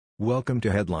Welcome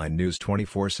to Headline News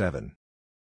 24/7.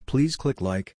 Please click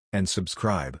like and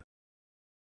subscribe.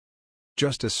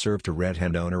 Justice served to Red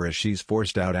Hen owner as she's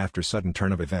forced out after sudden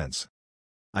turn of events.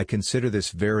 I consider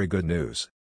this very good news.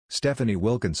 Stephanie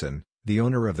Wilkinson, the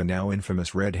owner of the now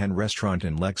infamous Red Hen restaurant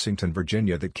in Lexington,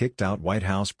 Virginia that kicked out White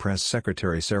House Press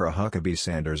Secretary Sarah Huckabee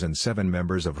Sanders and 7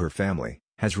 members of her family,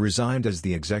 has resigned as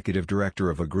the executive director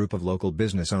of a group of local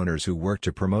business owners who work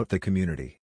to promote the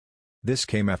community. This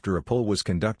came after a poll was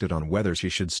conducted on whether she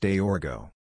should stay or go.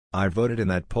 I voted in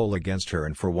that poll against her,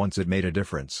 and for once it made a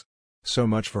difference. So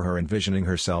much for her envisioning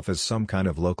herself as some kind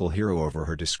of local hero over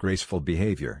her disgraceful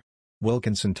behavior.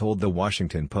 Wilkinson told The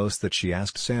Washington Post that she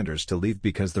asked Sanders to leave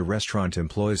because the restaurant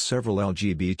employs several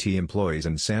LGBT employees,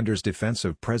 and Sanders' defense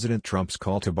of President Trump's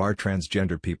call to bar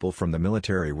transgender people from the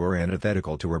military were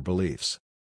antithetical to her beliefs.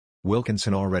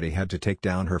 Wilkinson already had to take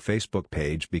down her Facebook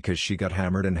page because she got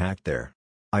hammered and hacked there.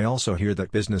 I also hear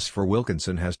that business for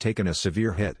Wilkinson has taken a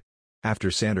severe hit. After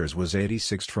Sanders was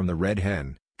 86th from the Red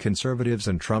Hen, conservatives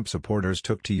and Trump supporters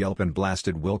took to Yelp and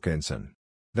blasted Wilkinson.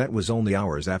 That was only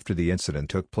hours after the incident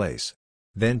took place.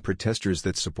 Then protesters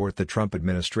that support the Trump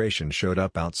administration showed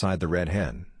up outside the Red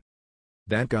Hen.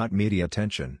 That got media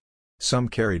attention. Some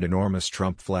carried enormous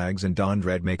Trump flags and donned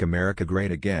red "Make America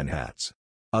Great Again" hats.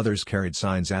 Others carried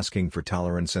signs asking for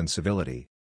tolerance and civility.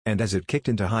 And as it kicked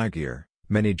into high gear,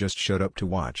 many just showed up to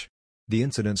watch. The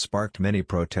incident sparked many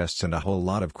protests and a whole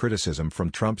lot of criticism from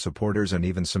Trump supporters and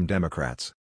even some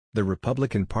Democrats. The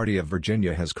Republican Party of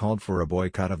Virginia has called for a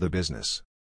boycott of the business.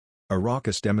 A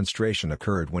raucous demonstration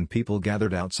occurred when people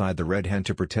gathered outside the Red Hen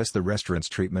to protest the restaurant's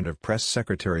treatment of Press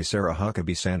Secretary Sarah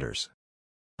Huckabee Sanders.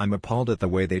 "I'm appalled at the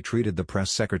way they treated the press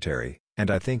secretary,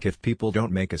 and I think if people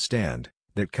don't make a stand,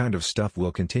 that kind of stuff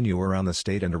will continue around the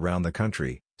state and around the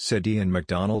country," said Ian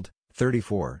McDonald,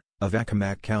 34, of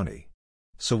Accomack County.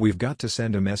 "So we've got to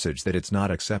send a message that it's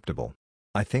not acceptable."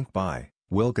 I think by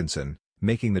Wilkinson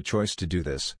making the choice to do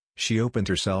this, she opened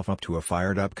herself up to a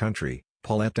fired-up country,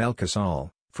 Paulette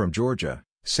Alcasal, from Georgia,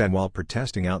 said while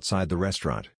protesting outside the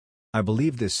restaurant. "I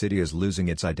believe this city is losing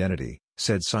its identity,"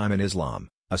 said Simon Islam,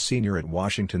 a senior at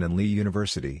Washington and Lee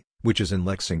University, which is in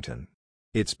Lexington.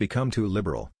 "It's become too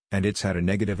liberal, and it's had a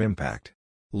negative impact."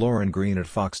 Lauren Green at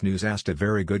Fox News asked a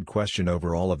very good question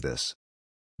over all of this.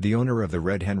 The owner of the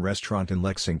Red Hen restaurant in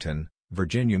Lexington,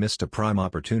 Virginia missed a prime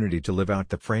opportunity to live out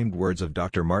the framed words of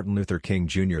Dr. Martin Luther King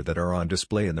Jr. that are on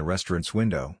display in the restaurant's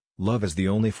window: "Love is the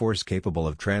only force capable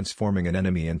of transforming an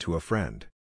enemy into a friend."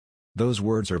 Those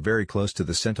words are very close to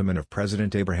the sentiment of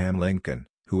President Abraham Lincoln,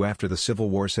 who after the Civil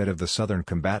War said of the Southern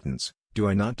combatants, "Do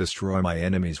I not destroy my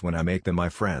enemies when I make them my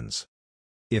friends?"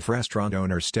 If restaurant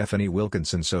owner Stephanie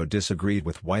Wilkinson so disagreed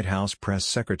with White House Press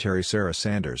Secretary Sarah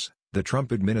Sanders, the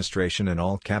Trump administration and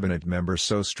all cabinet members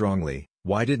so strongly,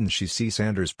 why didn't she see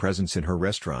Sanders' presence in her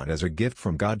restaurant as a gift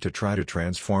from God to try to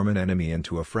transform an enemy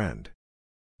into a friend?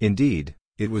 Indeed,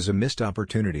 it was a missed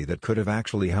opportunity that could have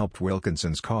actually helped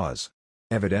Wilkinson's cause.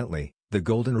 Evidently, the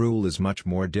golden rule is much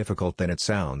more difficult than it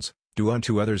sounds: do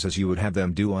unto others as you would have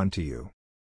them do unto you.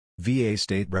 VA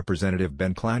State Representative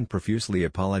Ben Cline profusely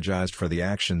apologized for the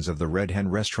actions of the Red Hen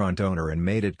restaurant owner and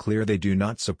made it clear they do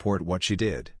not support what she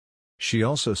did. She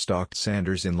also stalked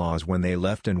Sanders' in-laws when they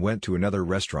left and went to another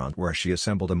restaurant where she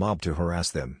assembled a mob to harass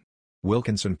them.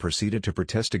 Wilkinson proceeded to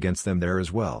protest against them there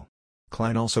as well.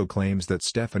 Cline also claims that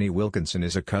Stephanie Wilkinson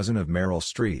is a cousin of Meryl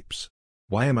Streep's.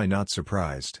 Why am I not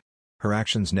surprised? Her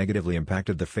actions negatively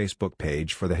impacted the Facebook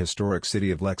page for the historic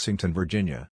city of Lexington,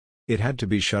 Virginia. It had to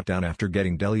be shut down after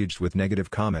getting deluged with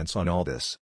negative comments on all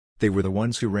this. They were the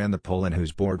ones who ran the poll and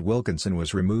whose board Wilkinson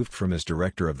was removed from as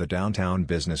director of the downtown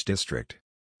business district.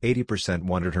 80%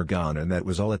 wanted her gone, and that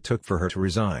was all it took for her to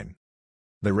resign.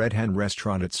 The Red Hen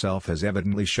restaurant itself has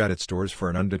evidently shut its doors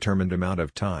for an undetermined amount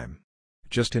of time.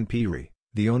 Justin Peary,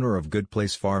 the owner of Good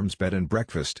Place Farms Bed and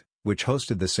Breakfast, which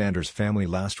hosted the Sanders family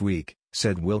last week,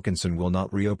 said Wilkinson will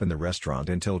not reopen the restaurant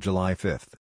until July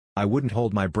 5th. "I wouldn't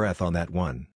hold my breath on that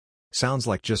one. Sounds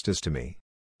like justice to me."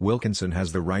 Wilkinson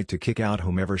has the right to kick out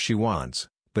whomever she wants,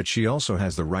 but she also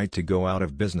has the right to go out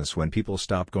of business when people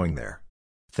stop going there.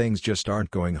 Things just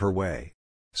aren't going her way.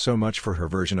 So much for her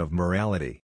version of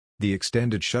morality. The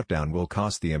extended shutdown will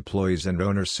cost the employees and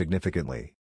owners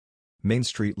significantly. Main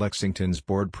Street Lexington's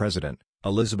board president,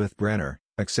 Elizabeth Brenner,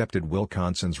 accepted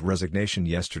Wilkinson's resignation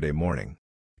yesterday morning.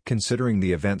 Considering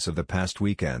the events of the past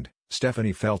weekend,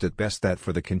 Stephanie felt it best that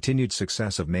for the continued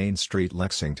success of Main Street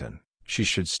Lexington, she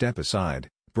should step aside,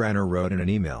 Brenner wrote in an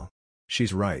email.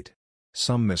 "She's right.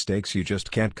 Some mistakes you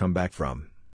just can't come back from."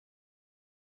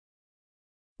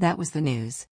 That was the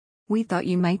news. We thought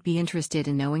you might be interested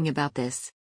in knowing about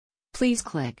this. Please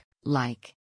click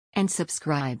like and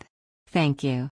subscribe. Thank you.